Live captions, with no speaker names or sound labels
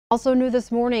Also new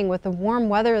this morning, with the warm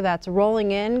weather that's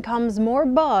rolling in comes more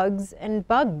bugs and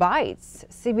bug bites.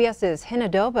 CBS's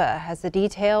Hinadoba has the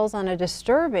details on a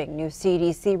disturbing new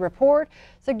CDC report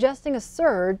suggesting a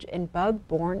surge in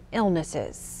bug-borne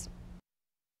illnesses.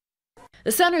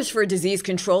 The Centers for Disease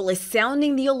Control is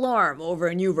sounding the alarm over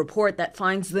a new report that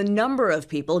finds the number of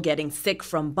people getting sick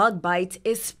from bug bites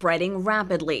is spreading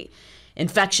rapidly.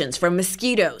 Infections from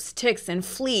mosquitoes, ticks, and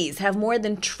fleas have more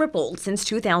than tripled since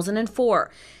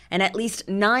 2004, and at least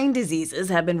 9 diseases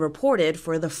have been reported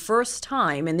for the first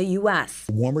time in the U.S.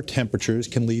 Warmer temperatures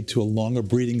can lead to a longer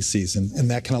breeding season,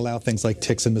 and that can allow things like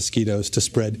ticks and mosquitoes to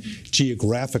spread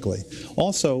geographically.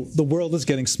 Also, the world is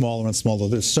getting smaller and smaller.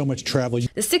 There's so much travel.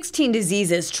 The 16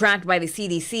 diseases tracked by the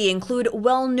CDC include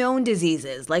well-known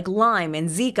diseases like Lyme and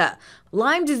Zika.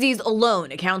 Lyme disease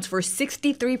alone accounts for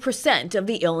 63% of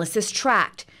the illnesses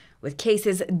tracked, with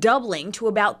cases doubling to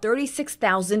about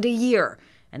 36,000 a year.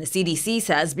 And the CDC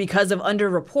says because of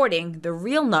underreporting, the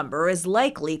real number is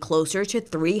likely closer to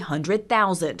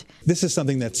 300,000. This is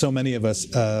something that so many of us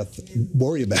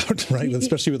worry about, right?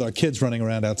 Especially with our kids running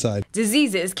around outside.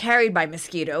 Diseases carried by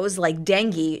mosquitoes like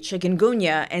dengue,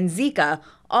 chikungunya, and Zika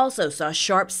also saw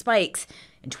sharp spikes.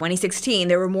 In 2016,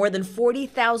 there were more than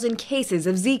 40,000 cases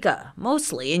of Zika,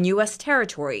 mostly in U.S.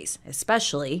 territories,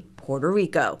 especially Puerto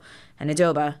Rico.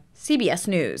 Hinadoba, CBS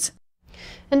News.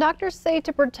 And doctors say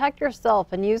to protect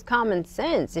yourself and use common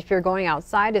sense. If you're going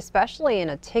outside, especially in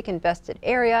a tick-infested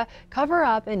area, cover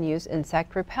up and use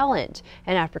insect repellent.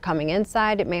 And after coming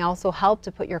inside, it may also help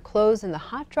to put your clothes in the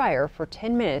hot dryer for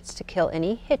 10 minutes to kill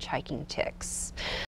any hitchhiking ticks.